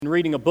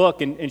Reading a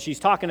book, and she's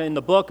talking in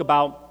the book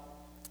about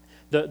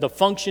the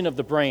function of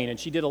the brain, and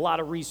she did a lot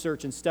of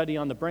research and study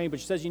on the brain,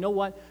 but she says, you know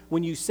what?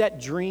 When you set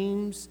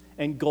dreams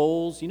and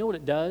goals, you know what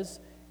it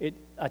does?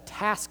 A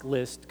task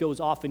list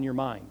goes off in your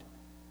mind.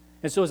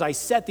 And so as I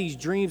set these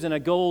dreams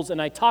and goals, and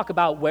I talk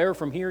about where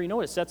from here, you know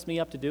what it sets me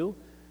up to do?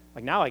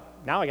 Like now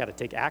I got to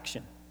take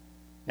action.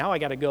 Now I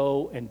got to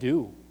go and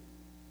do.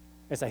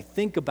 As I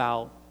think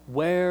about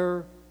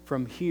where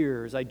from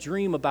here, as I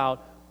dream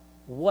about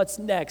what's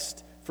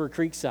next for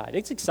Creekside.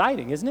 It's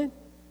exciting, isn't it?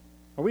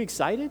 Are we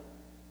excited?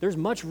 There's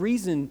much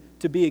reason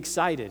to be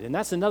excited. And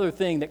that's another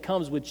thing that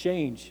comes with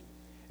change,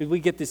 is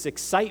we get this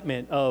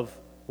excitement of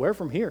where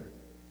from here?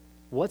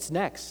 What's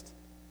next?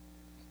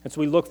 And so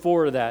we look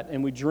forward to that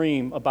and we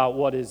dream about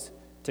what is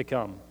to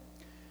come.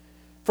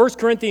 1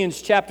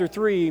 Corinthians chapter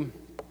 3,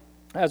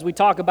 as we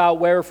talk about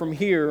where from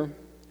here,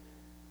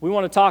 we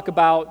want to talk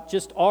about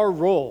just our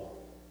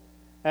role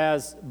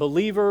as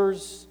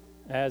believers,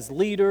 as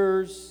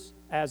leaders,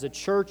 as a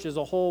church as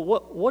a whole.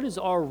 What is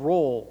our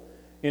role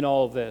in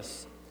all of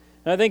this?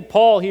 And I think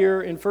Paul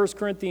here in 1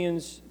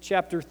 Corinthians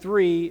chapter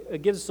 3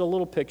 gives us a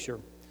little picture.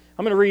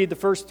 I'm going to read the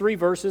first 3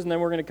 verses, and then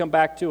we're going to come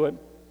back to it.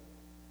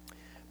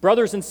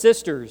 Brothers and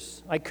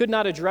sisters, I could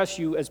not address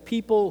you as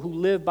people who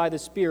live by the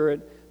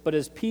Spirit, but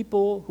as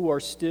people who are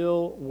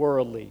still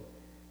worldly,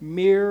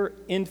 mere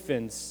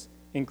infants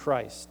in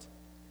Christ.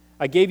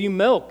 I gave you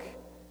milk,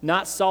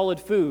 not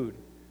solid food,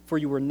 for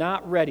you were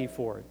not ready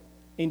for it.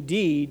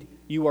 Indeed,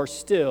 you are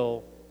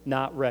still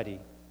not ready.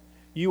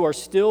 You are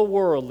still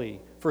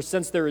worldly, for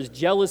since there is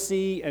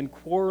jealousy and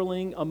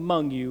quarreling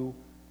among you,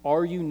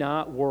 are you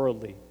not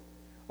worldly?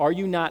 Are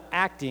you not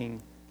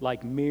acting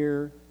like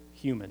mere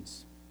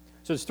humans?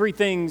 So there's 3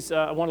 things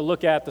I want to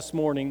look at this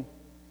morning.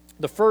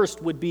 The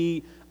first would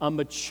be a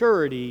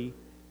maturity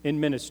in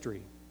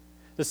ministry.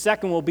 The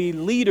second will be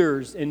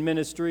leaders in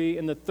ministry,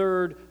 and the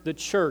third, the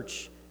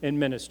church in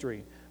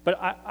ministry.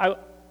 But I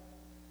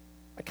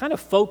kind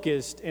of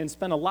focused and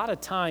spent a lot of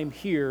time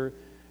here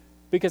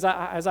because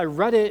as I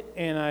read it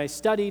and I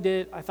studied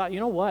it, I thought, you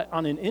know what?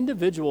 On an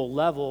individual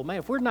level, man,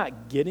 if we're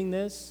not getting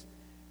this,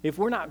 if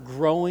we're not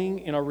growing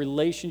in our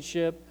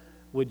relationship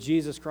with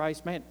Jesus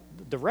Christ, man,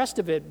 the rest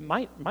of it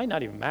might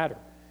not even matter.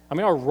 I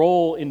mean, our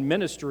role in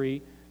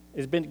ministry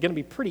is going to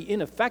be pretty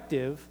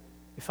ineffective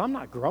if I'm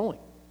not growing.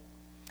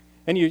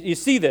 And you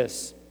see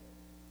this.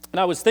 And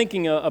I was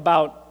thinking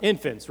about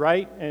infants,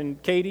 right?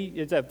 And Katie,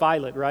 it's at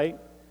Violet, right?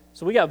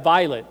 So we got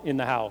Violet in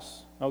the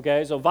house,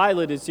 okay? So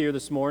Violet is here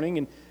this morning,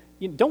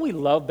 and don't we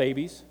love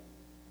babies?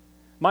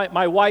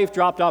 My wife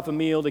dropped off a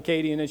meal to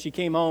Katie, and then she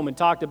came home and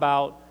talked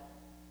about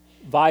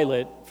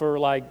Violet for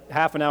like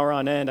half an hour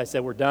on end. I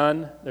said, we're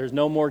done. There's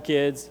no more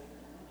kids.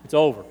 It's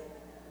over.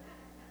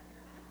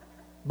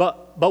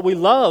 But we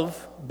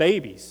love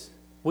babies.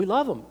 We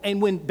love them.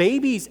 And when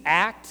babies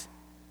act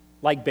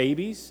like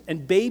babies,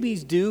 and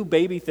babies do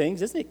baby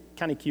things, isn't it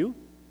kind of cute?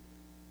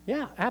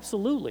 Yeah,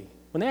 absolutely.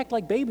 When they act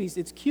like babies,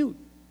 it's cute.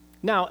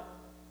 Now,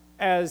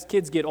 as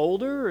kids get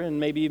older and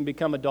maybe even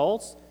become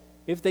adults,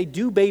 if they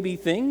do baby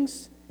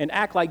things and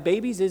act like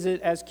babies, is it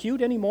as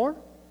cute anymore?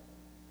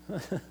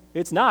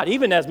 It's not.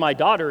 Even as my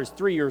daughter is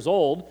 3 years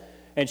old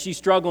and she's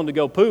struggling to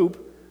go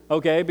poop,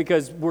 okay,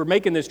 because we're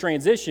making this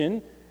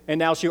transition, and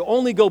now she'll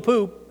only go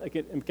poop.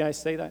 Can I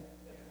say that?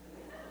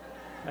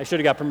 I should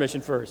have got permission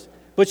first.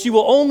 But she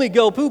will only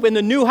go poop in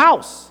the new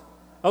house,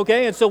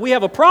 okay? And so we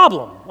have a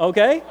problem,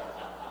 okay?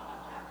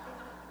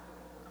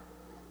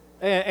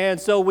 And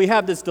so we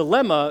have this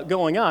dilemma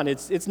going on.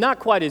 It's not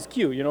quite as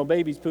cute. You know,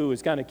 baby's poo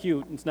is kind of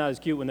cute. It's not as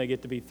cute when they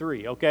get to be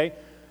 3, okay?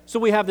 So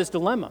we have this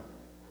dilemma.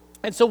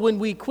 And so when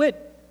we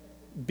quit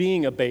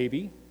being a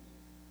baby,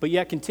 but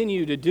yet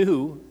continue to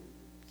do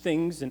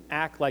things and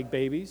act like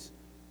babies,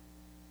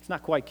 it's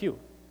not quite cute.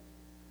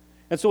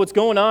 And so what's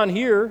going on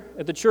here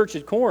at the church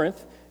at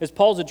Corinth is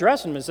Paul's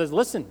addressing them and says,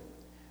 listen,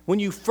 when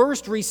you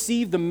first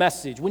received the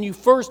message, when you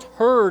first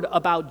heard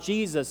about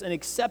Jesus and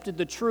accepted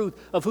the truth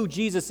of who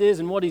Jesus is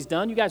and what he's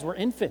done, you guys were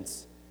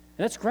infants.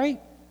 And that's great.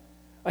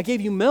 I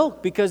gave you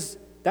milk because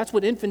that's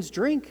what infants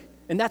drink,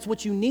 and that's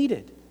what you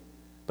needed.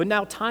 But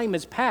now time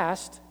has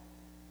passed,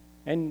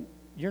 and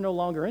you're no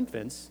longer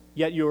infants,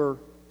 yet you're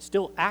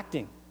still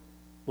acting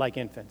like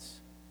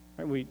infants.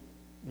 Right?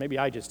 Maybe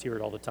I just hear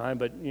it all the time,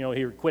 but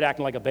here, quit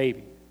acting like a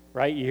baby,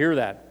 right? You hear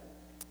that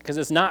because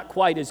it's not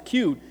quite as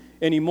cute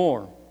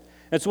anymore.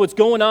 And so what's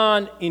going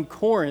on in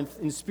Corinth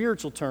in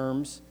spiritual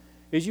terms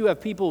is you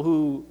have people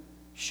who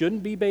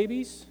shouldn't be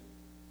babies,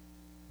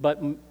 but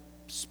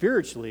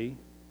spiritually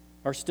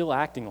are still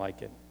acting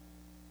like it.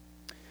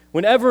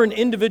 Whenever an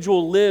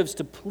individual lives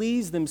to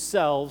please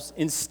themselves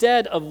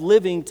instead of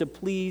living to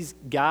please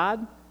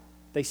God,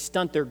 they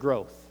stunt their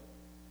growth.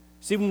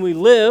 See, when we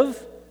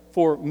live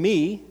for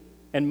me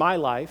and my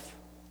life,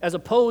 as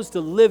opposed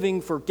to living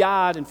for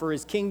God and for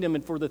his kingdom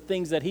and for the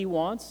things that he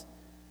wants,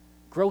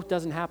 growth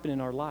doesn't happen in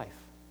our life.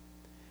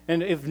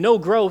 And if no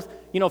growth,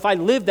 if I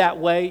live that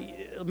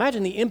way,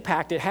 imagine the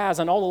impact it has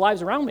on all the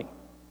lives around me.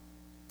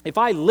 If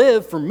I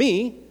live for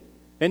me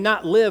and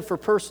not live for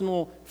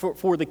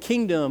for the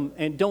kingdom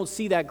and don't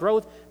see that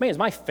growth, man, is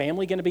my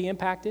family going to be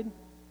impacted?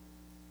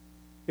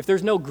 If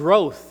there's no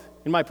growth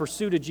in my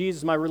pursuit of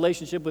Jesus, my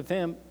relationship with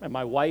him, and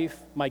my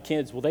wife, my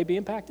kids, will they be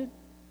impacted?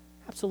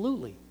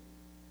 Absolutely.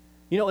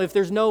 If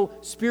there's no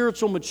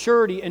spiritual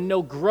maturity and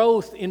no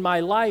growth in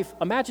my life,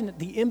 imagine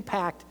the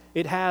impact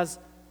it has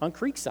on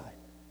Creekside,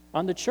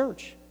 on the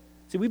church.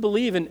 See, we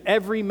believe in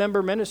every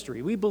member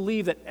ministry. We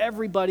believe that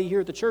everybody here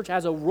at the church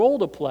has a role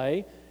to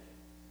play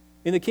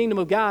in the kingdom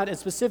of God, and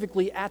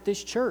specifically at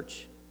this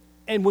church.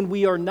 And when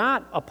we are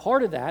not a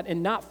part of that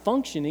and not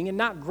functioning and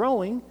not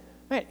growing,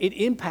 man, it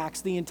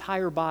impacts the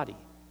entire body.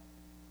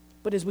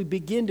 But as we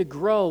begin to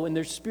grow in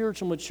their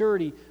spiritual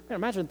maturity, man,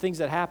 imagine things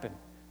that happen.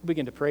 We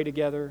begin to pray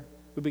together.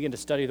 We begin to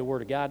study the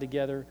Word of God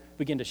together. We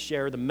begin to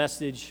share the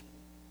message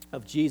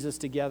of Jesus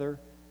together.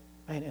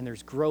 Man, and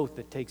there's growth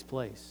that takes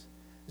place.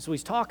 So we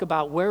talk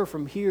about where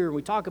from here,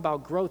 we talk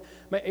about growth.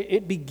 Man,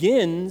 it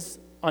begins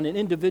on an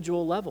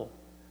individual level.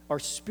 Our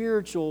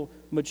spiritual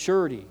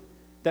maturity,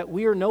 that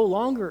we are no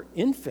longer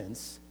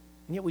infants,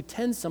 and yet we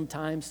tend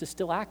sometimes to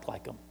still act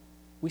like them.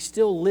 We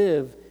still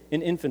live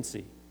in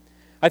infancy.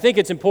 I think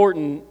it's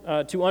important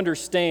to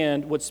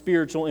understand what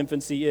spiritual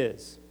infancy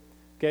is.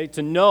 Okay,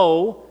 to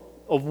know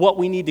of what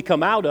we need to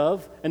come out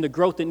of and the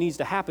growth that needs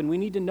to happen, we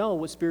need to know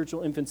what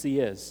spiritual infancy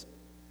is.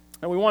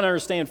 And we want to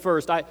understand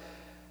first,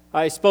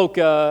 I spoke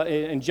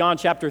in John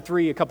chapter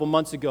 3 a couple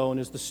months ago, and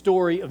it's the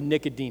story of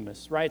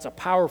Nicodemus, right? It's a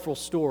powerful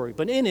story.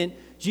 But in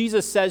it,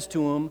 Jesus says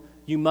to him,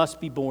 you must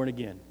be born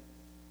again.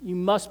 You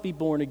must be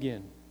born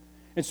again.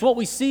 And so what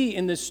we see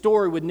in this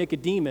story with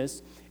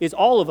Nicodemus is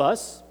all of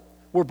us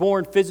were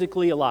born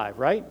physically alive,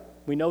 right?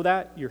 We know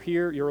that. You're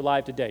here. You're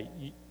alive today.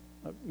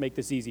 Make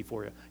this easy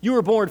for you. You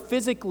were born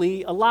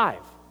physically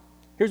alive.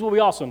 Here's what we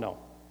also know.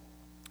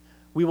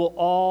 We will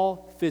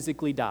all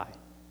physically die.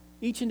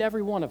 Each and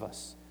every one of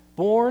us.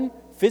 Born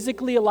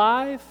physically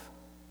alive,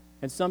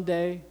 and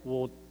someday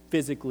we'll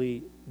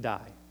physically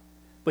die.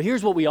 But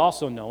here's what we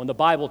also know, and the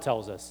Bible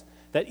tells us,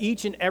 that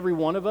each and every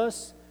one of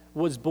us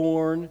was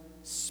born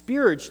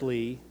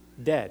spiritually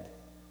dead.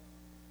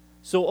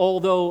 So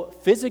although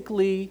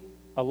physically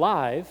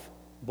alive,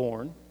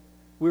 born,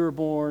 we were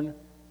born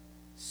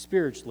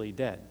spiritually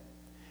dead.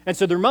 And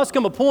so there must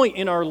come a point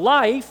in our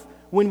life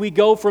when we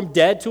go from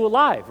dead to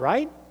alive,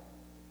 right?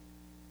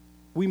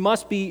 We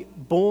must be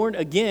born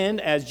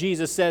again, as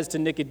Jesus says to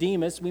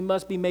Nicodemus. We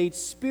must be made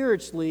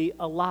spiritually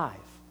alive.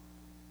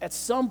 At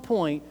some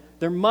point,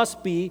 we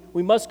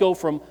must go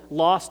from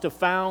lost to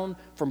found,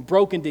 from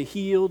broken to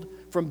healed,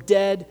 from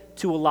dead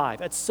to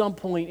alive, at some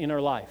point in our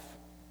life.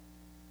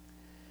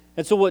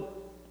 And so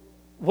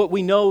what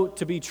we know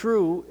to be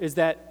true is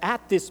that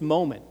at this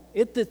moment,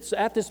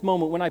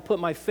 when I put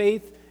my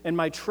faith and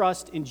my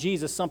trust in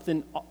Jesus,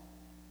 something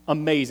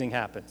amazing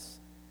happens.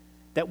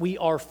 That we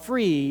are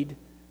freed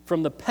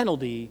from the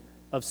penalty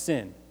of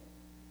sin.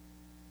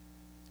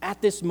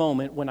 At this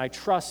moment, when I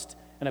trust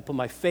and I put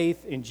my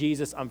faith in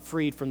Jesus, I'm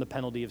freed from the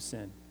penalty of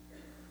sin.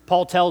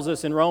 Paul tells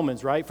us in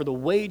Romans, right? For the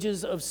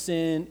wages of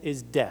sin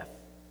is death.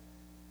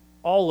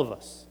 All of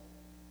us.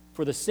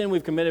 For the sin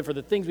we've committed, for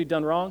the things we've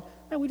done wrong,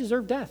 man, we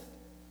deserve death.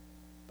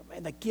 But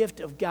man, the gift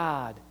of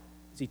God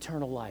is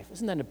eternal life.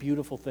 Isn't that a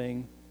beautiful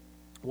thing,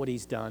 what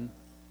he's done?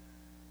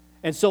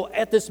 And so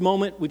at this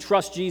moment, we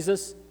trust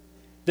Jesus.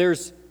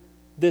 There's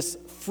this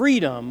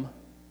freedom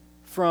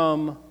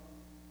from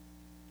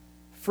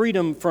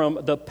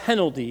the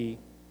penalty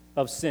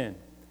of sin.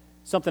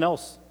 Something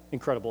else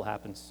incredible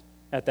happens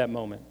at that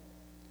moment.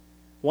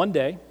 One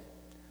day,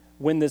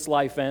 when this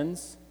life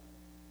ends,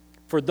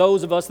 for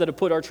those of us that have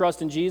put our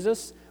trust in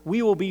Jesus,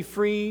 we will be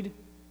freed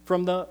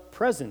from the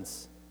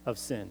presence of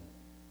sin.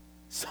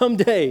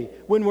 Someday,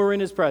 when we're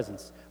in his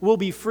presence, we'll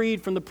be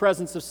freed from the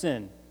presence of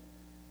sin.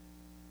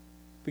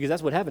 Because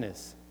that's what heaven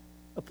is,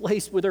 a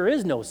place where there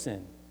is no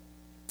sin.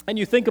 And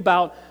you think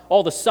about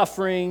all the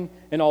suffering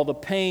and all the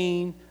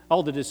pain,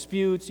 all the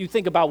disputes. You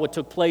think about what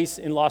took place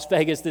in Las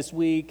Vegas this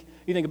week.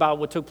 You think about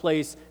what took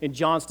place in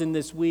Johnston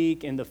this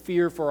week and the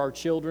fear for our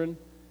children.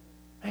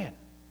 Man,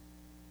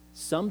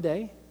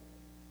 someday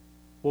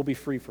we'll be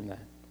free from that.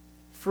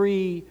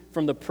 Free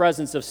from the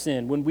presence of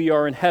sin. When we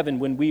are in heaven,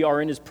 when we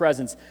are in his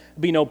presence,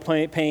 there'll be no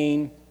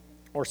pain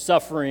or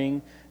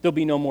suffering. There'll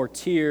be no more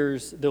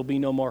tears. There'll be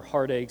no more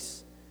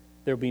heartaches.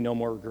 There'll be no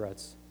more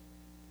regrets.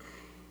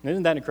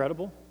 Isn't that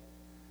incredible?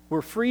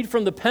 We're freed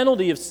from the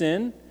penalty of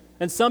sin,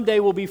 and someday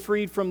we'll be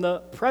freed from the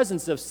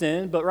presence of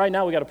sin, but right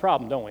now we got a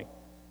problem, don't we?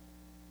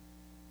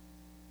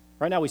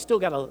 Right now we still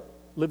got to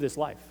live this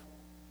life.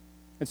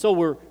 And so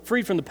we're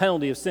freed from the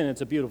penalty of sin.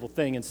 It's a beautiful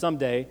thing, and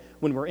someday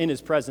when we're in his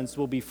presence,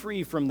 we'll be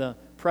free from the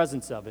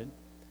presence of it.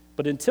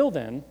 But until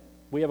then,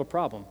 we have a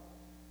problem.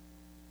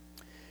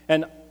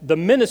 And the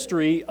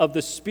ministry of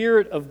the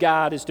Spirit of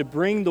God is to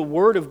bring the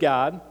Word of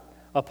God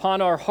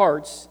upon our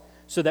hearts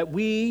so that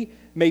we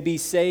may be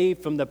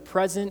saved from the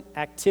present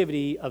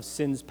activity of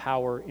sin's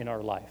power in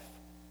our life.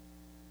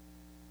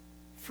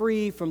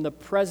 Free from the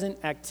present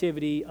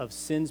activity of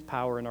sin's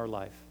power in our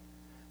life.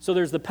 So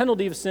there's the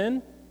penalty of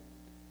sin.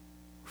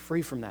 We're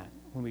free from that.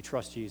 when we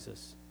trust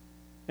Jesus.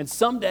 And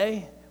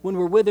someday, when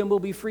we're with him, we'll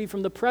be free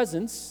from the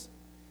presence.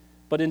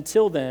 But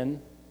until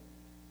then,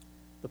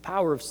 the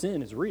power of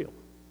sin is real,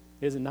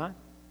 is it not?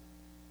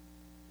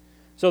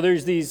 So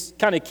there's these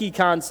kind of key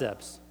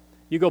concepts.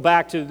 You go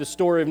back to the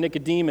story of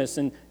Nicodemus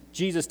and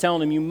Jesus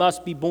telling him, you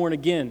must be born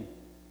again.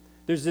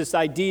 There's this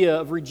idea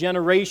of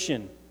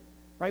regeneration,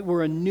 right?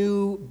 We're a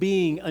new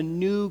being, a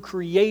new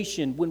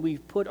creation when we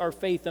put our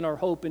faith and our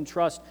hope and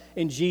trust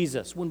in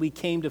Jesus, when we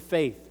came to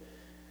faith.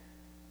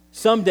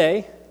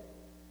 Someday,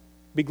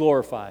 be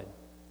glorified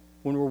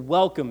when we're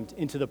welcomed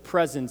into the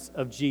presence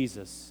of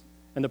Jesus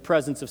and the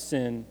presence of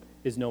sin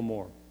is no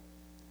more.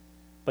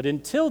 But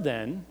until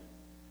then,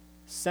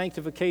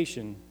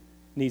 sanctification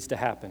needs to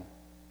happen.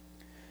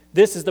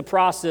 This is the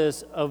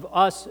process of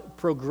us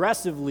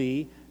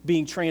progressively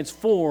being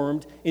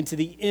transformed into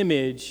the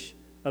image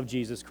of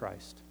Jesus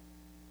Christ.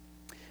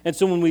 And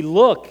so when we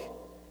look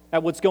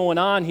at what's going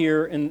on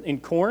here in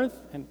Corinth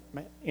and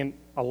in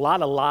a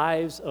lot of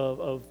lives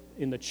of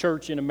in the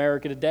church in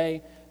America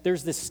today,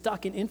 there's this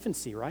stuck in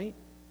infancy, right?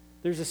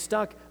 There's a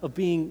stuck of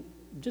being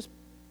just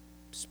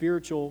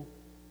spiritual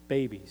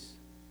babies.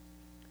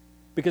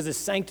 Because the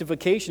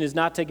sanctification is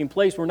not taking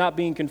place. We're not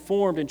being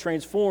conformed and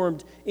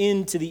transformed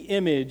into the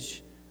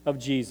image of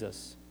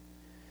Jesus.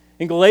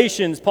 In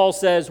Galatians, Paul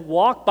says,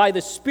 walk by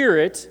the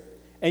Spirit,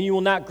 and you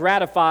will not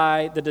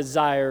gratify the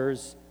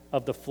desires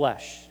of the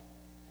flesh.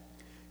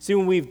 See,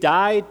 when we've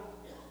died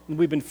and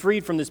we've been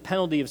freed from this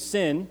penalty of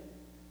sin,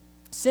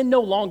 sin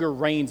no longer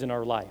reigns in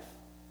our life,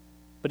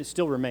 but it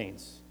still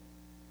remains.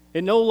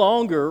 It no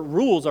longer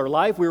rules our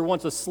life. We were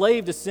once a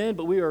slave to sin,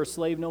 but we are a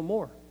slave no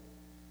more.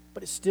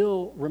 But it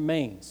still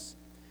remains.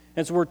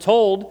 And so we're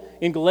told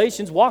in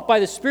Galatians, walk by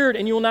the Spirit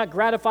and you will not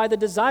gratify the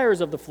desires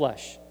of the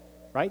flesh.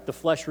 Right? The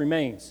flesh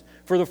remains.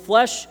 For the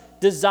flesh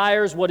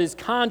desires what is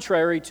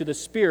contrary to the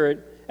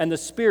Spirit, and the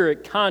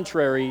Spirit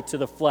contrary to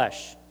the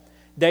flesh.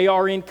 They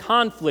are in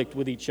conflict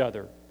with each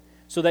other,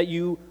 so that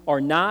you are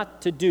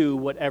not to do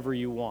whatever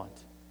you want.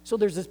 So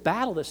there's this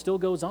battle that still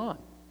goes on.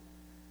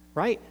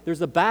 Right? There's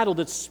the battle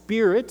that's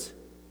spirit,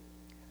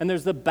 and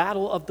there's the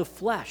battle of the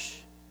flesh.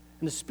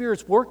 And the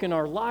Spirit's work in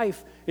our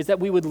life is that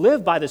we would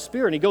live by the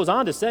Spirit. And he goes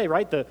on to say,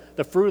 right,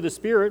 the fruit of the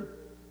Spirit,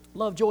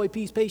 love, joy,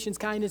 peace, patience,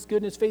 kindness,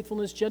 goodness,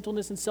 faithfulness,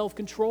 gentleness, and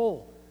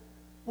self-control.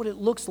 What it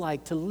looks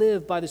like to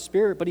live by the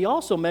Spirit. But he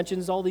also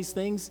mentions all these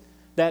things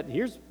that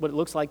here's what it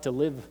looks like to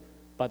live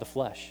by the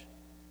flesh.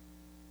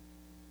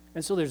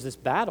 And so there's this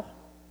battle,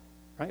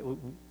 right?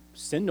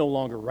 Sin no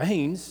longer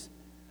reigns.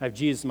 I have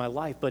Jesus in my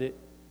life, but it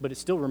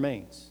still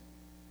remains.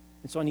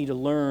 And so I need to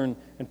learn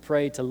and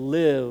pray to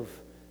live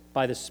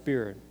by the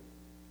Spirit.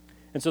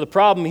 And so the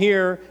problem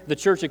here, the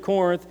church at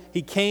Corinth,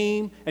 he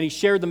came and he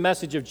shared the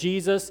message of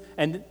Jesus,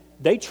 and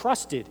they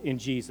trusted in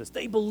Jesus.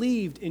 They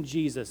believed in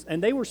Jesus,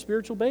 and they were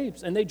spiritual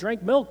babes, and they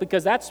drank milk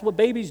because that's what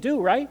babies do,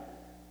 right?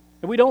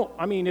 And we don't,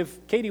 I mean,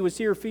 if Katie was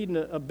here feeding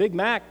a Big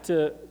Mac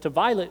to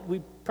Violet,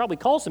 we'd probably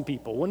call some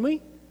people, wouldn't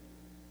we?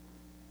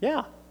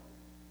 Yeah.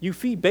 You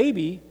feed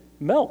baby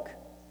milk.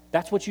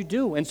 That's what you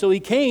do. And so he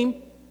came,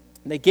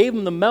 and they gave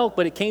him the milk,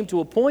 but it came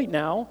to a point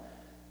now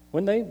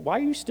when why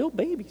are you still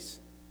babies?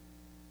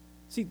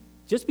 See,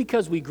 just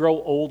because we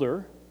grow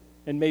older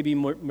and maybe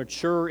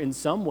mature in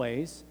some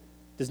ways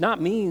does not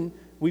mean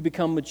we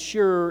become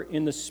mature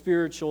in the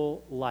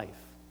spiritual life.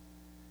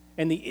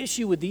 And the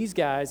issue with these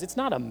guys, it's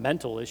not a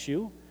mental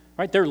issue,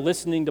 right? They're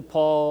listening to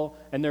Paul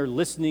and they're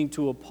listening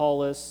to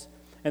Apollos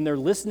and they're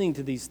listening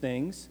to these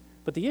things,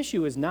 but the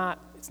issue is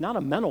it's not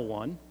a mental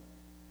one.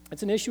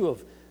 It's an issue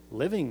of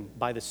living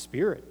by the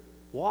Spirit,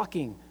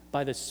 walking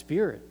by the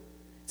Spirit.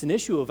 It's an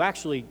issue of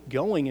actually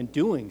going and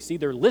doing. See,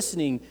 they're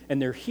listening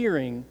and they're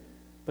hearing,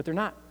 but they're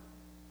not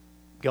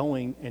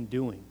going and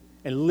doing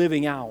and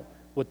living out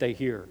what they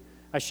hear.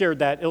 I shared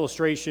that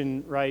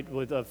illustration, right,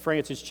 with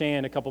Francis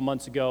Chan a couple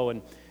months ago,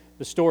 and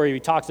the story he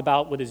talks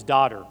about with his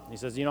daughter. He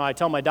says, I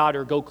tell my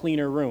daughter, go clean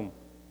her room.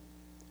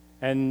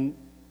 And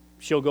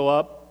she'll go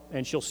up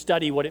and she'll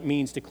study what it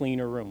means to clean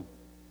her room.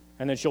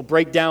 And then she'll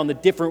break down the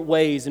different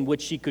ways in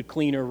which she could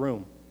clean her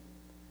room.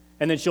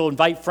 And then she'll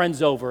invite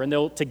friends over, and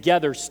they'll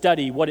together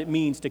study what it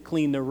means to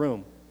clean their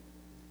room.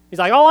 He's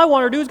like, all I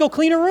want her to do is go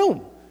clean her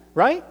room,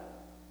 right?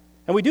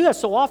 And we do that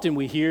so often.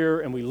 We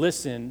hear and we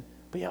listen,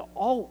 but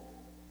all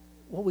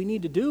what we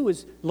need to do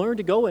is learn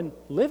to go and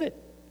live it,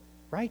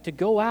 right? To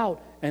go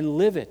out and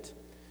live it.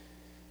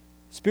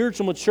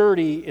 Spiritual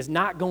maturity is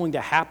not going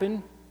to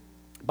happen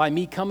by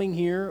me coming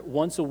here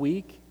once a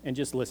week and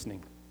just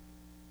listening.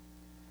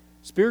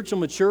 Spiritual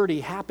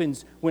maturity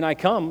happens when I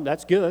come.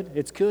 That's good.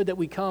 It's good that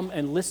we come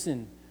and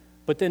listen.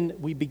 But then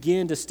we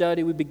begin to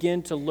study, we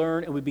begin to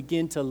learn, and we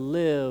begin to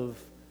live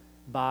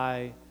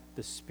by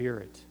the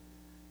Spirit.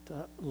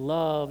 To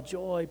love,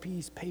 joy,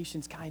 peace,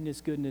 patience, kindness,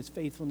 goodness,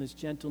 faithfulness,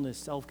 gentleness,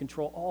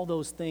 self-control, all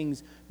those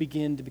things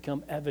begin to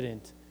become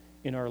evident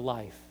in our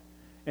life.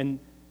 And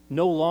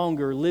no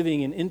longer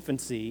living in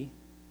infancy,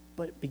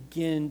 but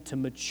begin to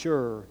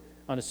mature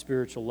on a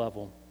spiritual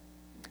level.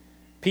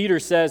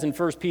 Peter says in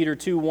 1 Peter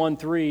 2, 1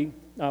 through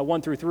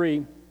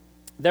 3,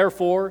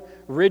 Therefore,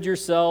 rid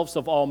yourselves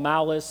of all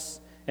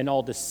malice and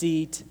all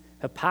deceit,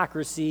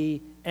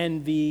 hypocrisy,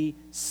 envy,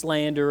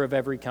 slander of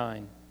every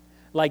kind.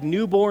 Like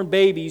newborn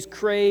babies,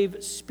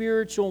 crave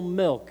spiritual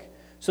milk,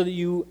 so that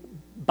you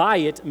by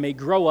it may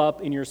grow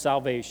up in your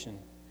salvation,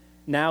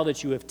 now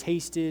that you have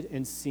tasted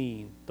and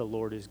seen the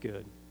Lord is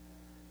good.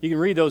 You can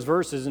read those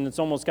verses, and it's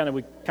almost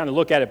we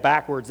look at it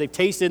backwards. They've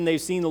tasted and they've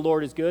seen the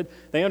Lord is good.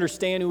 They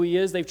understand who he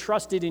is. They've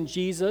trusted in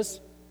Jesus.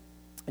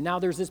 And now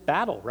there's this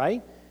battle,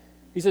 right?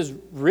 He says,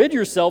 rid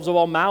yourselves of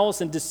all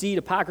malice and deceit,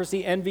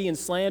 hypocrisy, envy, and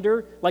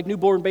slander. Like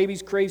newborn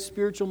babies crave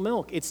spiritual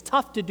milk. It's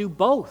tough to do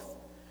both.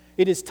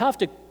 It is tough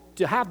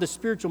to have the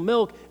spiritual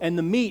milk and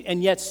the meat,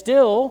 and yet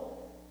still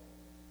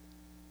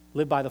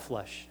live by the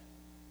flesh.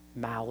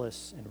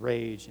 Malice and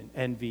rage and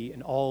envy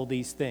and all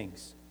these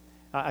things.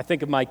 I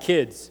think of my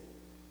kids,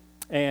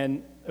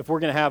 and if we're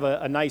going to have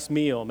a nice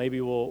meal, maybe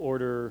we'll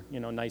order, a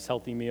nice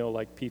healthy meal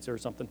like pizza or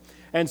something.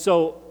 And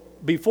so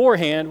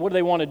beforehand, what do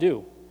they want to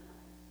do?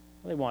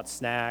 Well, they want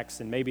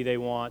snacks, and maybe they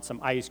want some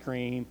ice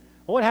cream.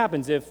 Well, what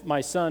happens if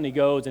my son, he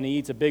goes and he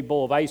eats a big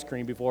bowl of ice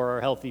cream before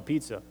our healthy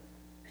pizza?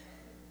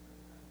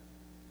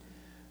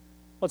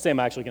 Let's say I'm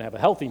actually going to have a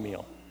healthy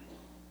meal.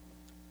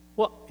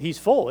 Well, he's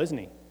full, isn't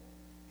he?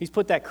 He's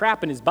put that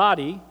crap in his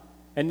body,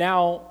 and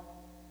now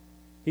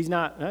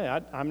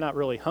I'm not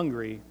really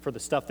hungry for the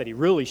stuff that he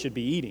really should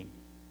be eating.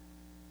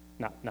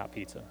 Not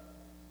pizza.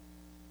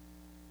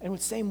 And the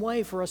same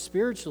way for us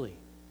spiritually.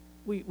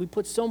 We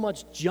put so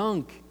much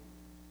junk,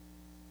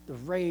 the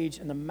rage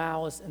and the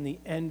malice and the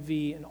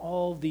envy and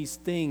all these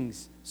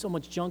things, so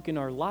much junk in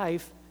our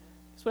life.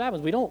 That's what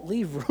happens. We don't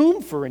leave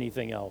room for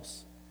anything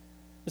else.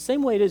 The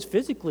same way it is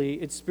physically,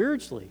 it's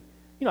spiritually.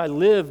 I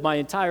live my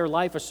entire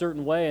life a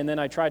certain way, and then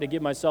I try to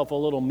give myself a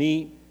little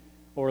meat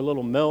or a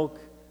little milk.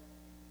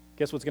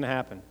 Guess what's going to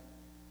happen?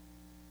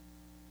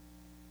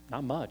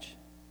 Not much.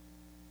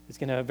 It's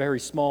going to have a very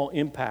small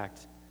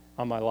impact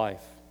on my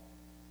life.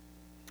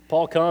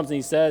 Paul comes and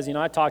he says,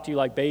 I talk to you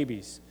like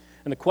babies.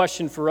 And the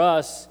question for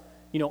us,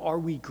 are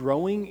we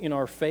growing in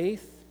our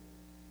faith?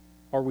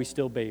 Or are we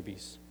still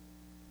babies?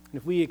 And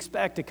if we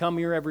expect to come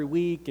here every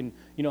week and,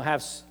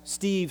 have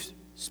Steve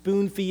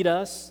spoon feed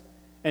us,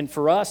 and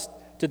for us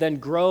to then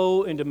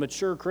grow into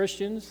mature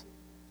Christians,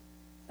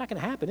 it's not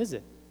going to happen, is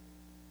it?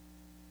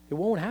 It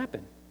won't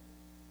happen.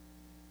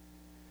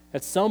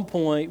 At some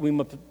point, we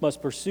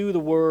must pursue the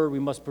Word. We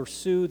must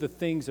pursue the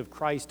things of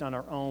Christ on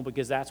our own,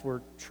 because that's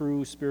where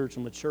true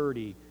spiritual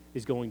maturity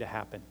is going to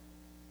happen.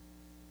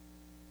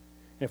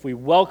 And if we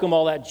welcome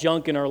all that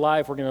junk in our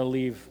life, we're going to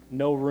leave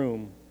no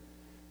room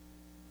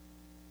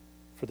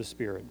for the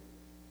Spirit.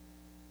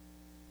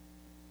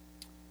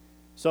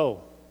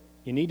 So,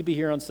 you need to be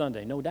here on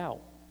Sunday, no doubt.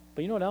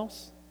 But you know what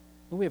else?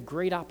 We have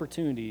great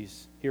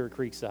opportunities here at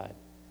Creekside.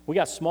 We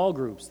got small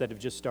groups that have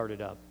just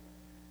started up.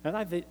 And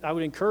I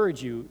would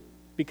encourage you,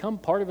 become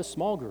part of a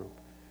small group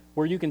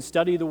where you can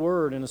study the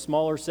Word in a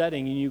smaller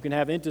setting, and you can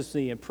have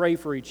intimacy and pray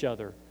for each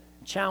other,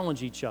 and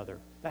challenge each other.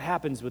 That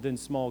happens within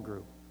small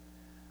group.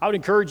 I would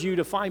encourage you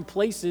to find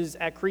places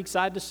at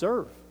Creekside to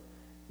serve.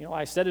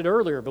 I said it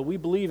earlier, but we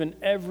believe in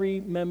every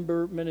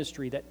member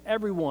ministry, that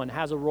everyone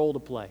has a role to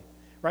play.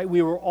 Right?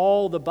 We were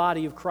all the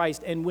body of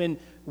Christ, and when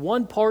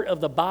one part of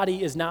the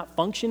body is not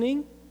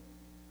functioning,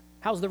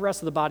 how's the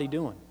rest of the body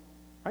doing?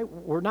 Right?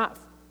 We're not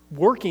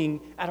working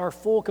at our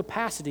full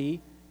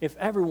capacity if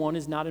everyone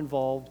is not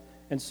involved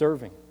in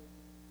serving.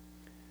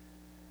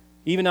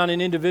 Even on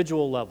an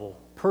individual level,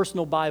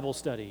 personal Bible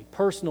study,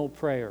 personal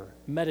prayer,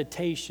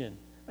 meditation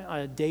on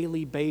a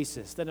daily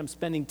basis, that I'm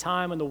spending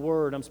time in the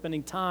Word, I'm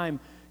spending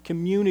time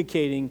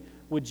communicating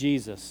with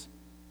Jesus,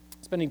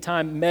 spending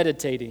time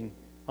meditating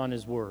on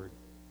His Word.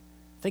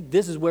 I think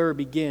this is where it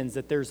begins,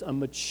 that there's a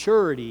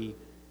maturity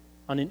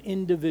on an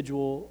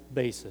individual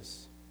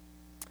basis.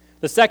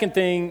 The second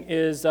thing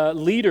is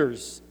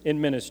leaders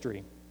in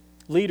ministry.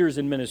 Leaders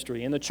in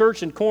ministry. In the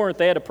church in Corinth,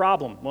 they had a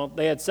problem. Well,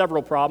 they had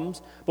several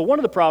problems, but one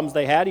of the problems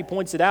they had, he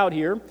points it out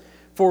here,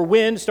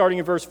 starting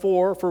in verse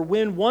 4, for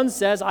when one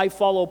says, I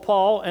follow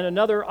Paul, and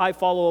another, I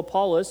follow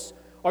Apollos,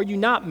 are you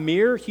not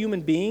mere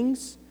human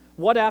beings?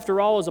 What,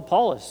 after all, is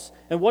Apollos?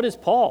 And what is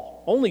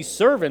Paul? Only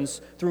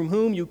servants through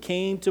whom you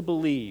came to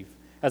believe,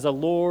 as a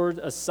Lord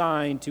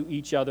assigned to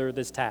each other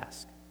this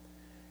task.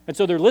 And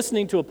so they're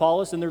listening to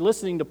Apollos and they're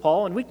listening to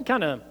Paul, and we can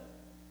kind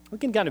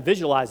of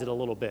visualize it a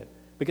little bit,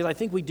 because I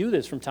think we do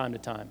this from time to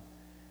time.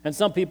 And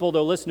some people,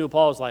 they'll listen to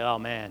Apollos like, oh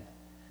man,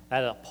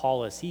 that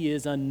Apollos, he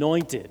is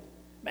anointed.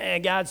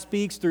 Man, God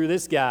speaks through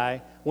this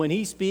guy. When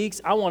he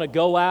speaks, I want to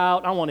go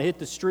out, I want to hit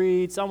the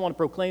streets, I want to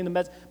proclaim the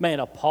message.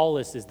 Man,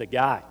 Apollos is the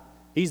guy.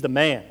 He's the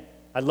man.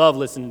 I love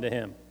listening to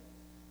him.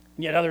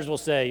 And yet others will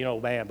say,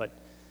 man, but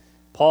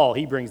Paul,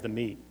 he brings the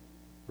meat,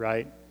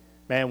 right?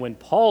 Man, when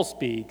Paul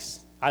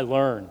speaks, I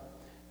learn.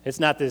 It's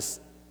not this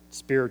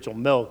spiritual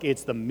milk,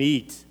 it's the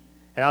meat.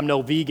 And I'm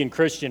no vegan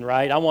Christian,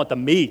 right? I want the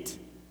meat.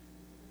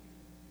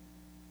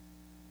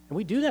 And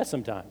we do that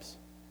sometimes.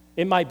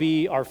 It might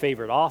be our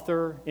favorite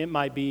author. It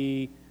might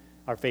be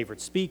our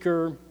favorite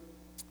speaker.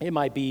 It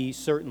might be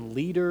certain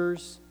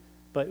leaders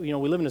But, we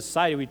live in a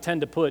society, we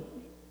tend to put,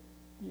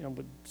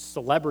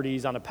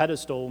 celebrities on a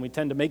pedestal, and we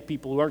tend to make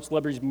people who aren't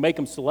celebrities, make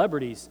them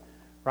celebrities,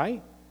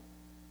 right?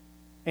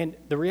 And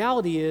the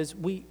reality is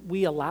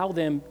we allow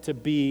them to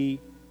be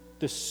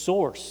the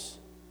source,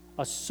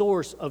 a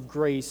source of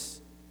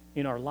grace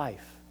in our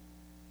life,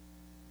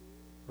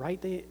 right?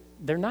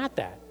 They're not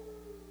that.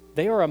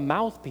 They are a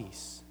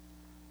mouthpiece.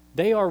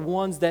 They are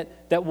ones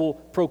that will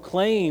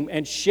proclaim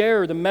and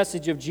share the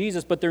message of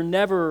Jesus, but they're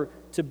never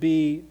to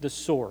be the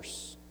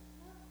source.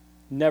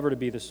 Never to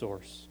be the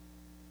source.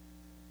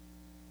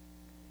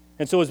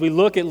 And so as we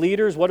look at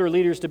leaders, what are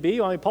leaders to be?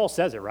 Paul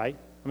says it, right?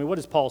 What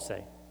does Paul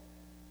say?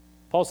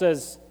 Paul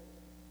says,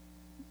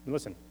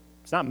 listen,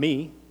 it's not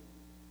me.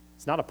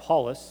 It's not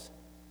Apollos.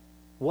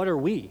 What are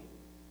we?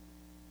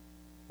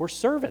 We're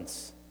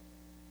servants.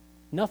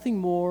 Nothing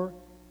more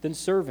than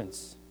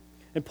servants.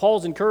 And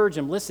Paul's encouraged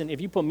him, listen, if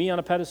you put me on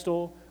a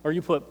pedestal, or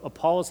you put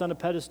Apollos on a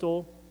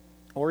pedestal,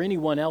 or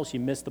anyone else, you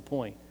miss the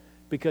point.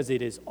 Because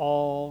it is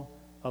all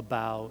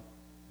about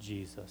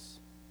Jesus.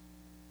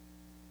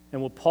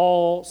 And what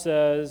Paul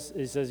says,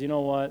 he says, you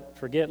know what?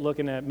 Forget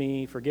looking at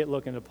me. Forget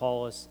looking at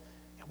Apollos.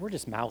 We're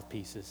just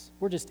mouthpieces.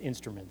 We're just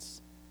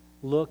instruments.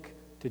 Look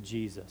to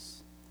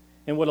Jesus.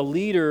 And what a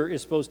leader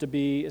is supposed to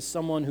be is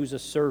someone who's a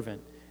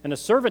servant. And a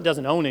servant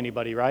doesn't own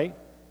anybody, right?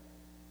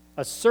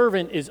 A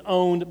servant is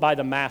owned by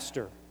the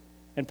master.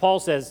 And Paul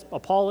says,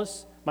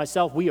 Apollos,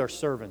 myself, we are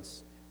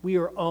servants. We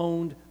are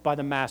owned by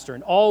the master.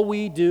 And all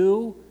we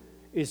do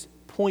is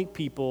point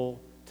people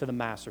to the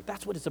master.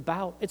 That's what it's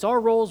about. It's our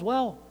role as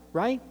well,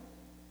 right?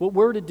 What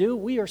we're to do,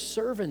 we are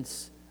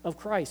servants of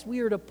Christ.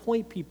 We are to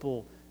point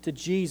people to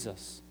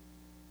Jesus.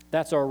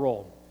 That's our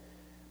role.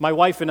 My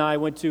wife and I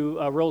went to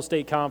a real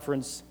estate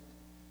conference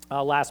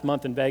last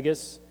month in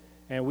Vegas,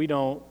 and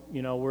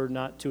we're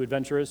not too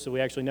adventurous, so we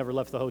actually never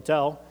left the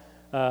hotel.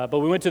 But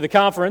we went to the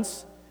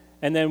conference,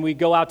 and then we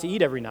go out to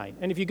eat every night.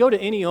 And if you go to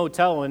any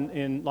hotel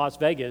in Las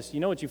Vegas, you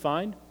know what you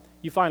find?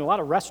 You find a lot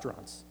of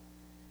restaurants.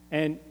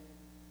 And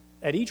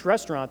at each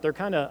restaurant, they're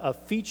kind of a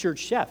featured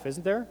chef,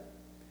 isn't there?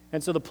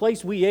 And so the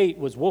place we ate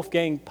was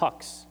Wolfgang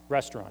Puck's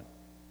restaurant.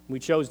 We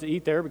chose to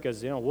eat there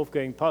because,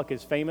 Wolfgang Puck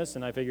is famous,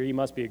 and I figure he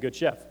must be a good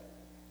chef.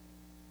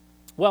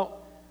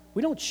 Well,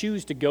 we don't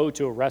choose to go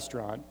to a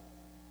restaurant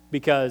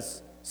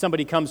because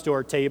somebody comes to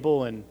our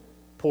table and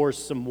pours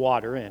some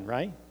water in,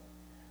 right?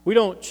 We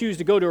don't choose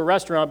to go to a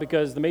restaurant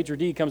because the maitre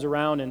d' comes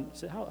around and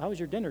says, how was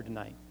your dinner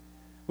tonight?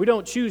 We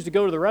don't choose to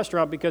go to the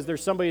restaurant because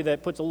there's somebody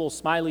that puts a little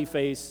smiley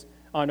face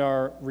on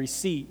our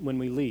receipt when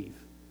we leave.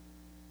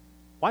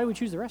 Why do we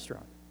choose the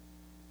restaurant?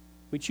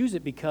 We choose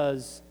it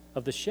because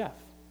of the chef,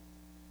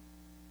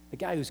 the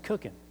guy who's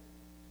cooking.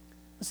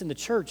 Listen, the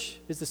church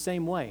is the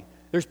same way.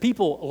 A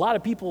lot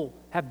of people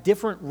have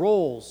different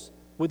roles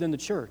within the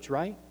church,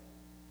 right?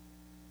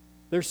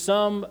 There's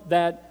some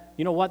that,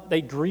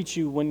 they greet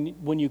you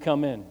when you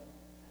come in.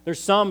 There's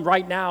some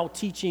right now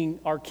teaching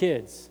our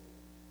kids.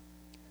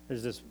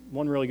 There's this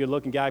one really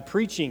good-looking guy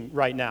preaching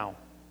right now.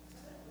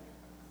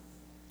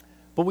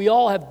 But we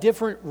all have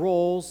different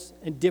roles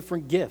and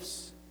different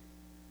gifts.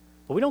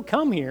 But we don't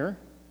come here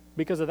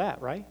because of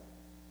that, right?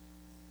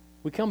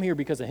 We come here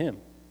because of him.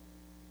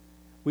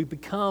 We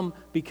become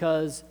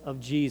because of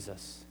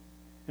Jesus.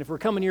 And if we're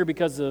coming here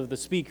because of the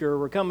speaker,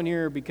 we're coming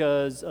here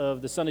because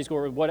of the Sunday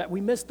school, we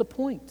miss the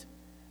point.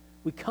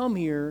 We come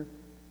here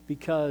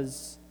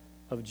because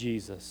of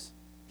Jesus.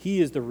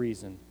 He is the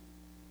reason.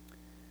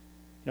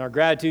 And our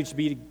gratitude should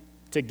be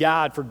to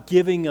God for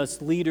giving us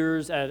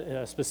leaders at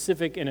a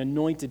specific and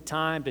anointed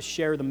time to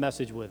share the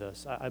message with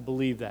us. I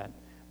believe that.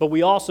 But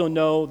we also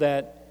know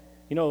that,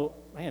 no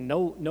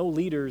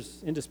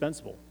leader's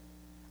indispensable.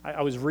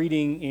 I was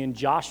reading in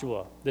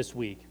Joshua this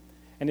week,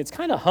 and it's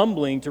kind of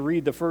humbling to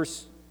read the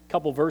first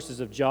couple verses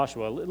of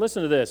Joshua.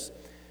 Listen to this.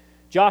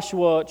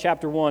 Joshua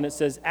chapter 1, it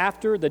says,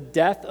 after the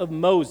death of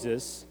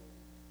Moses,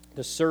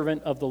 the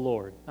servant of the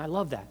Lord. I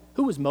love that.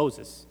 Who was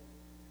Moses?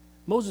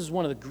 Moses is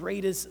one of the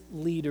greatest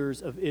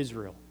leaders of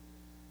Israel.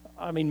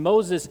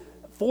 Moses,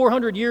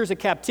 400 years of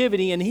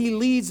captivity, and he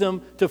leads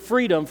them to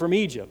freedom from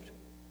Egypt.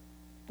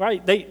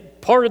 Right? They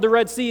parted the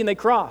Red Sea and they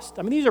crossed.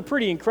 These are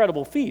pretty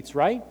incredible feats,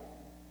 right?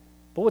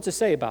 But what's it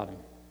say about him?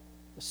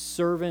 The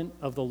servant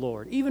of the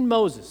Lord. Even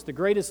Moses, the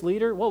greatest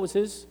leader, what was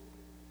his?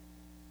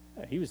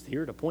 He was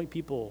here to point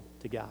people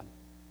to God,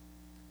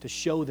 to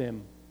show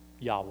them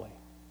Yahweh.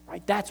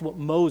 Right? That's what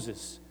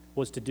Moses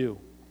was to do.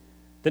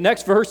 The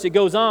next verse, it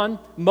goes on,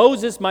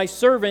 Moses, my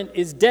servant,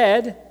 is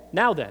dead.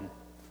 Now then.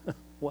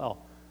 Well,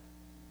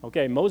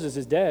 okay, Moses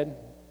is dead.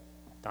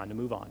 Time to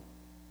move on.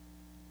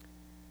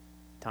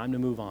 Time to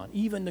move on.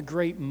 Even the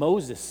great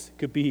Moses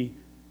could be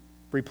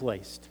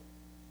replaced.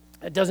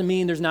 It doesn't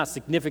mean there's not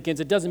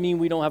significance. It doesn't mean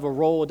we don't have a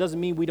role. It doesn't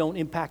mean we don't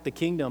impact the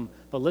kingdom.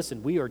 But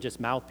listen, we are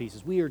just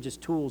mouthpieces. We are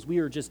just tools. We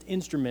are just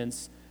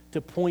instruments to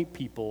point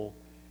people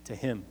to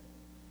him,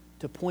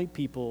 to point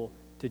people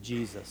to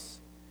Jesus.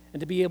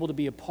 And to be able to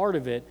be a part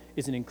of it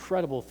is an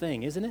incredible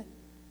thing, isn't it?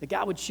 That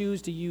God would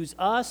choose to use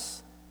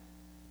us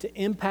to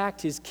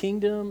impact his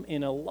kingdom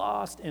in a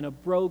lost and a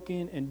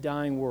broken and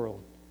dying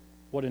world.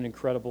 What an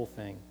incredible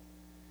thing.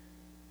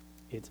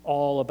 It's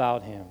all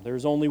about him.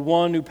 There's only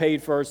one who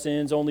paid for our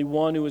sins, only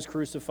one who was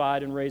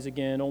crucified and raised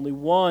again, only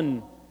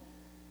one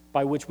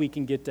by which we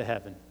can get to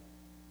heaven.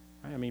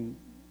 I mean,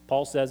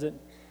 Paul says it.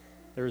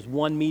 There's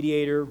one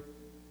mediator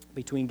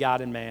between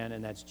God and man,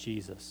 and that's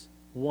Jesus.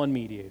 One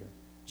mediator.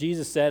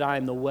 Jesus said, I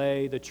am the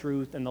way, the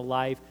truth, and the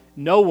life.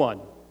 No one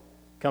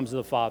comes to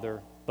the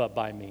Father but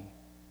by me.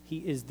 He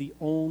is the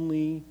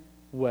only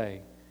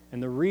way.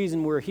 And the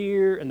reason we're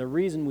here, and the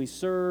reason we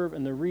serve,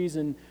 and the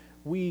reason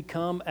we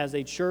come as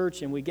a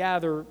church and we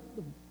gather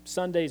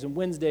Sundays and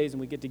Wednesdays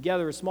and we get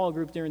together as small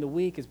groups during the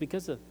week is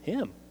because of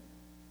him,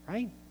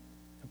 right?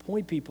 To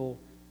point people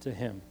to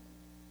him.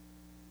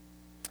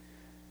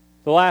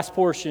 The last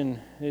portion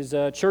is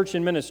church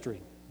and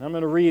ministry. I'm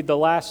going to read the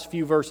last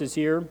few verses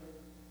here,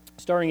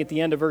 starting at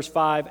the end of verse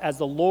 5. As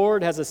the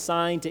Lord has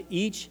assigned to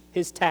each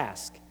his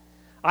task.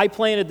 I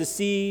planted the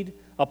seed,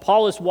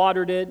 Apollos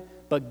watered it,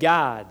 but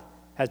God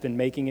has been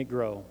making it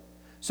grow.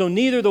 So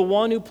neither the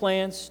one who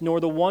plants nor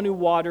the one who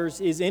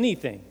waters is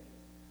anything,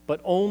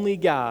 but only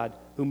God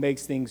who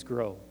makes things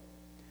grow.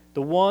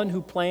 The one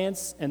who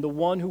plants and the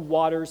one who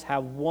waters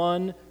have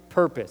one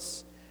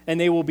purpose, and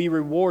they will be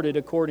rewarded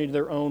according to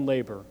their own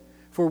labor.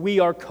 For we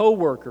are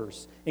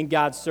co-workers in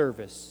God's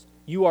service.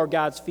 You are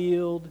God's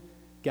field,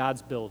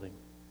 God's building.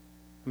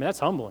 I mean, that's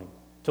humbling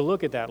to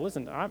look at that.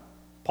 Listen,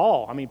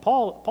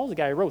 Paul's the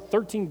guy who wrote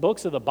 13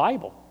 books of the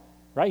Bible,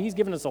 right? He's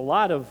given us a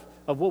lot of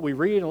what we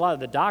read and a lot of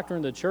the doctrine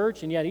of the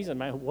church, and yet he said,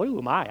 man, who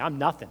am I? I'm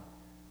nothing.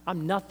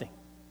 I'm nothing.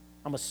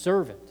 I'm a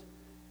servant.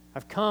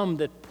 I've come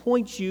to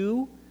point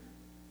you,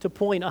 to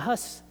point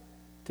us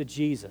to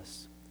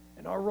Jesus.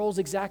 And our role is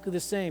exactly the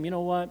same. You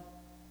know what?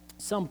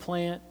 Some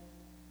plant,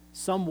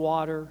 some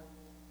water,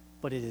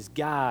 but it is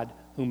God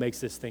who makes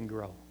this thing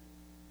grow.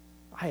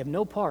 I have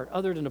no part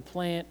other than to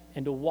plant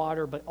and to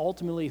water, but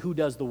ultimately, who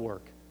does the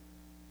work?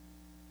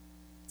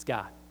 It's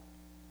God.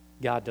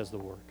 God does the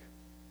work.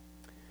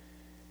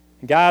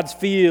 God's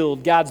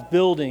field, God's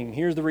building.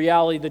 Here's the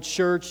reality: the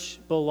church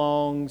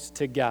belongs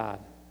to God.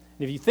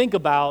 And if you think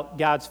about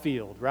God's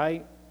field,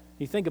 right?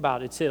 You think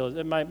about its hills.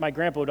 My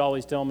grandpa would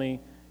always tell me,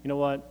 you know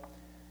what?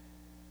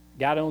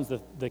 God owns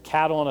the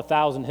cattle on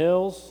 1,000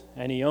 hills,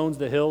 and he owns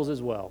the hills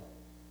as well,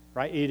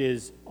 right? It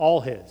is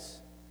all his.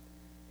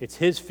 It's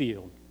his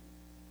field.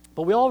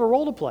 But we all have a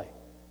role to play.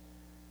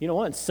 You know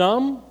what? And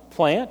some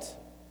plant,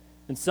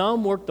 and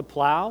some work the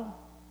plow,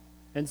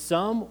 and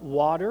some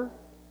water,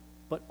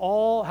 but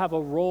all have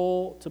a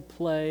role to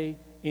play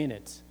in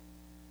it.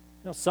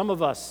 You know, some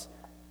of us,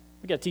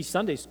 we got to teach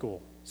Sunday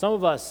school. Some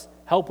of us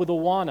help with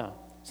Awana.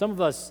 Some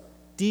of us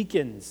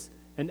deacons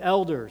and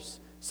elders.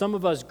 Some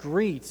of us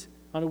greet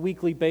on a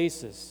weekly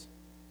basis.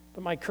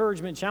 But my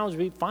encouragement and challenge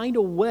would be, find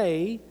a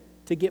way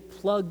to get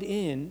plugged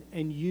in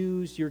and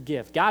use your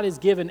gift. God has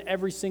given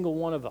every single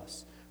one of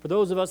us. For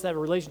those of us that have a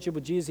relationship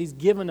with Jesus, he's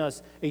given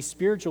us a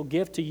spiritual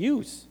gift to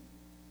use.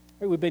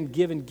 We've been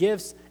given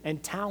gifts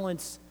and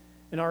talents,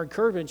 and our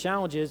encouragement and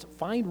challenge is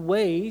find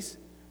ways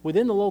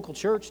within the local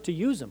church to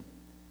use them.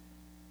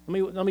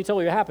 Let me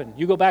tell you what happened.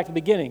 You go back to the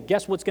beginning.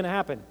 Guess what's going to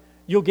happen?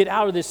 You'll get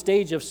out of this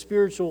stage of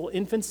spiritual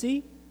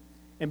infancy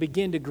and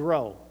begin to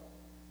grow,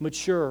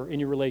 mature in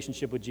your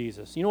relationship with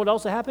Jesus. You know what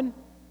else will happen?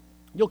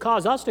 You'll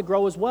cause us to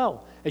grow as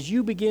well. As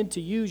you begin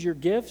to use your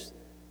gifts,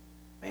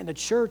 man, the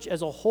church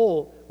as a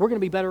whole, we're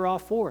going to be better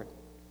off for it.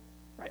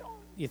 Right?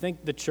 You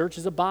think the church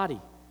is a body,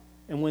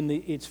 and when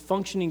it's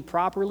functioning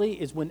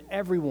properly is when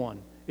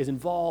everyone is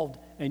involved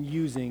and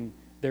using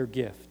their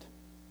gift.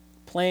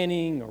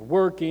 Planning or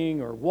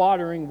working or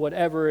watering,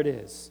 whatever it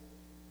is.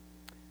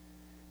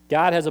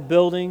 God has a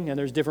building and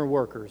there's different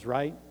workers,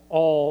 right?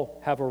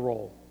 All have a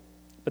role.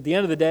 But at the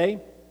end of the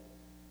day,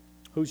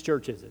 whose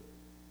church is it?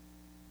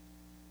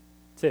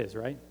 It's his,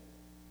 right?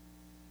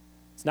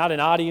 It's not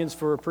an audience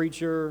for a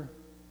preacher.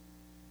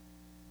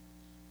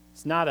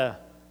 It's not a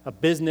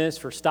business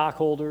for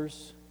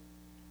stockholders.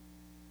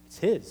 It's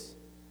his.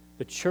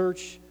 The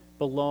church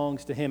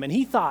belongs to him. And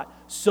he thought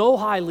so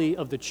highly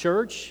of the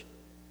church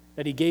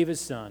that he gave his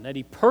son, that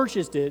he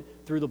purchased it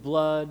through the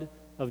blood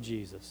of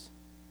Jesus.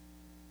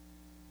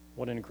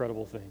 What an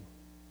incredible thing.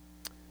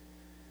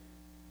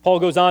 Paul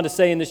goes on to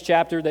say in this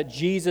chapter that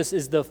Jesus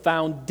is the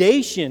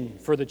foundation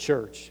for the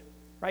church,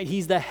 right?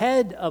 He's the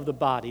head of the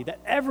body, that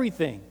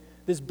everything,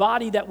 this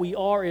body that we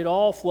are, it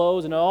all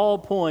flows and it all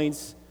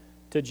points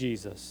to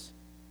Jesus.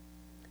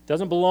 It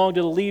doesn't belong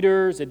to the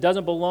leaders. It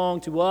doesn't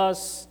belong to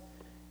us.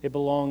 It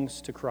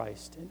belongs to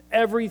Christ. And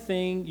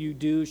everything you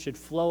do should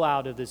flow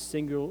out of this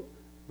single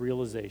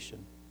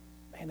realization,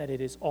 man, that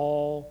it is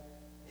all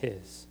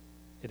his.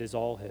 It is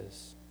all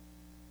his.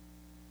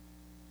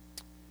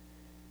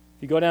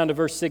 If you go down to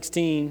verse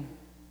 16,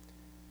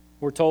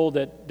 we're told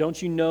that,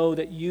 don't you know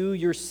that you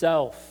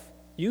yourself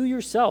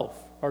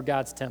are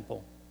God's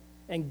temple,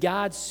 and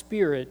God's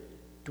Spirit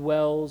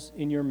dwells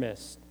in your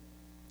midst.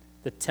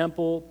 The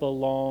temple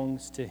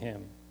belongs to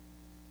him.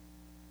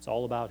 It's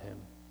all about him.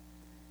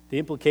 The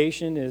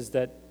implication is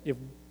that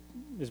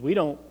we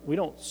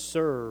don't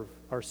serve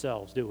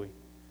ourselves, do we?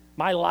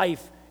 My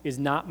life is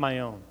not my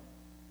own.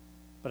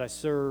 but I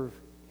serve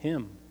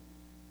him.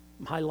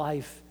 My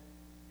life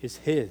is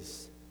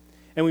his.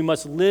 And we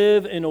must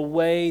live in a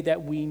way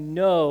that we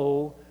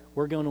know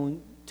we're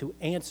going to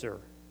answer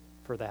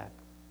for that.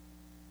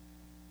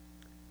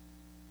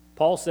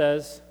 Paul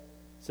says,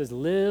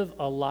 live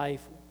a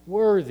life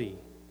worthy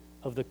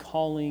of the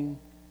calling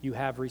you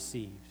have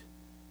received.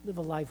 Live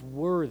a life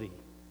worthy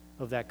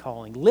of that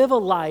calling. Live a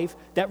life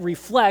that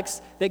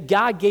reflects that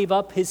God gave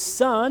up his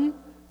son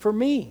for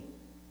me.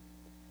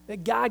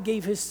 That God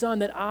gave his son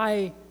that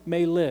I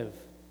may live.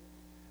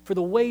 For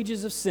the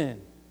wages of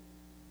sin.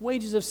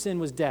 Wages of sin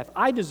was death.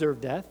 I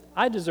deserve death.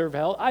 I deserve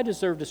hell. I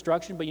deserve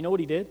destruction. But you know what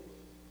he did?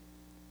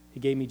 He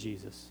gave me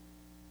Jesus.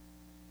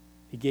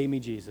 He gave me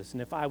Jesus.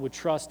 And if I would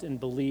trust and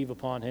believe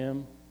upon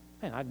him,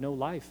 man, I'd know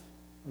life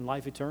and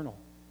life eternal.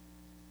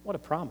 What a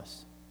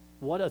promise.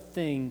 What a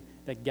thing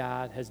that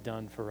God has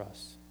done for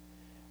us.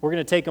 We're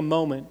going to take a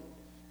moment,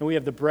 and we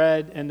have the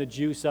bread and the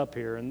juice up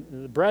here.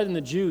 And the bread and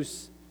the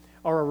juice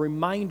are a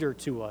reminder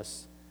to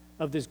us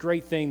of this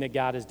great thing that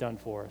God has done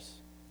for us.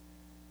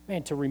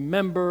 Man, to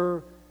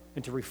remember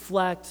and to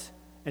reflect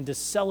and to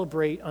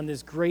celebrate on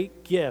this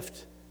great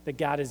gift that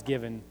God has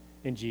given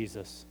in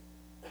Jesus.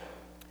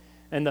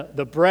 And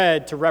the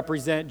bread to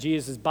represent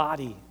Jesus'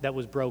 body that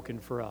was broken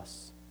for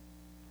us.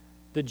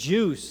 The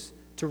juice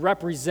to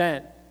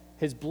represent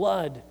his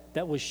blood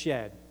that was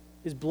shed.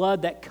 His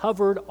blood that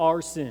covered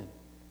our sin.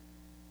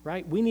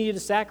 Right? We needed a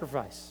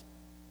sacrifice.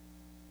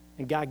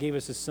 And God gave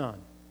us his son.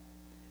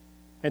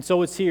 And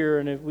so it's here,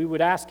 and if we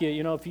would ask you,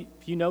 if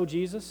you know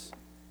Jesus,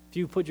 if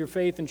you put your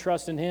faith and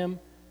trust in him,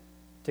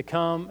 to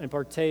come and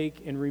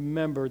partake and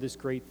remember this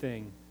great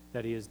thing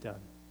that he has done.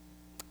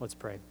 Let's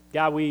pray.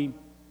 God, we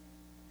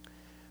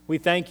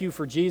thank you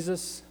for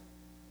Jesus.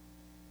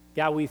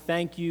 God, we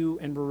thank you,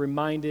 and we're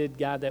reminded,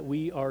 God, that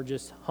we are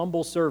just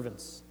humble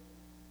servants.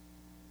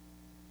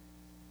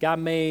 God,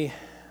 may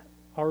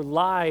our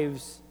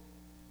lives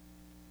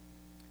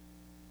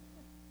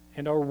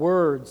and our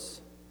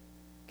words,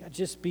 God,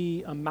 just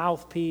be a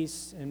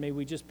mouthpiece, and may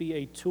we just be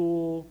a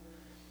tool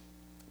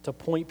to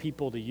point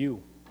people to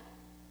you.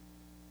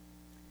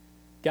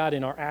 God,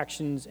 in our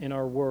actions, in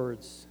our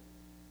words,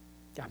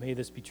 God, may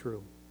this be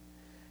true.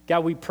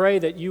 God, we pray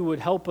that you would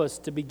help us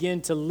to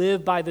begin to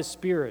live by the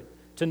Spirit,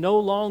 to no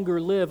longer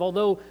live.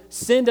 Although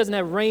sin doesn't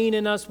have reign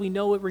in us, we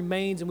know it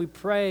remains, and we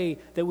pray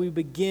that we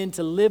begin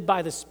to live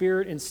by the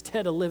Spirit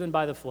instead of living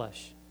by the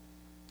flesh.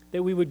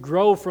 That we would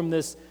grow from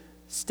this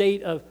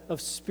state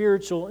of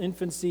spiritual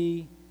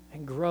infancy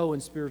and grow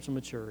in spiritual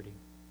maturity.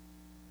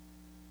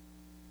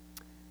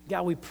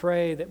 God, we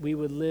pray that we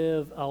would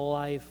live a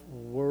life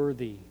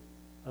worthy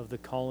of the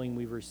calling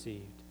we've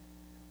received.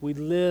 We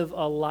live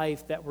a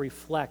life that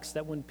reflects,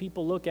 that when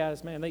people look at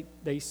us, man,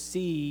 they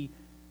see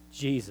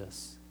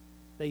Jesus.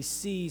 They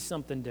see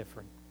something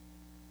different.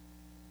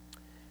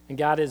 And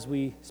God, as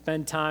we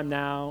spend time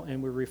now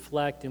and we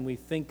reflect and we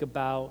think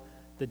about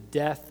the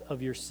death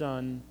of your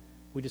son,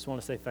 we just want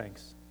to say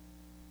thanks.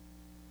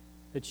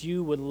 That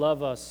you would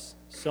love us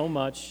so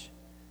much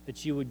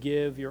that you would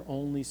give your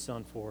only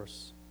son for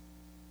us.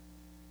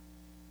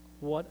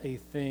 What a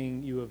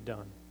thing you have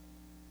done.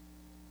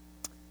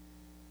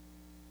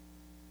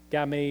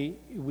 God, may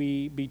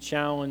we be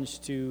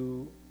challenged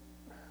to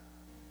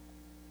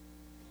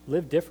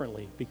live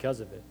differently because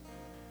of it,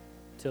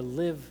 to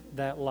live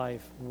that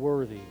life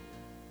worthy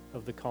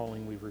of the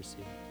calling we've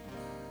received.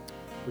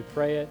 We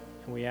pray it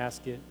and we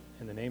ask it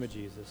in the name of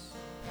Jesus.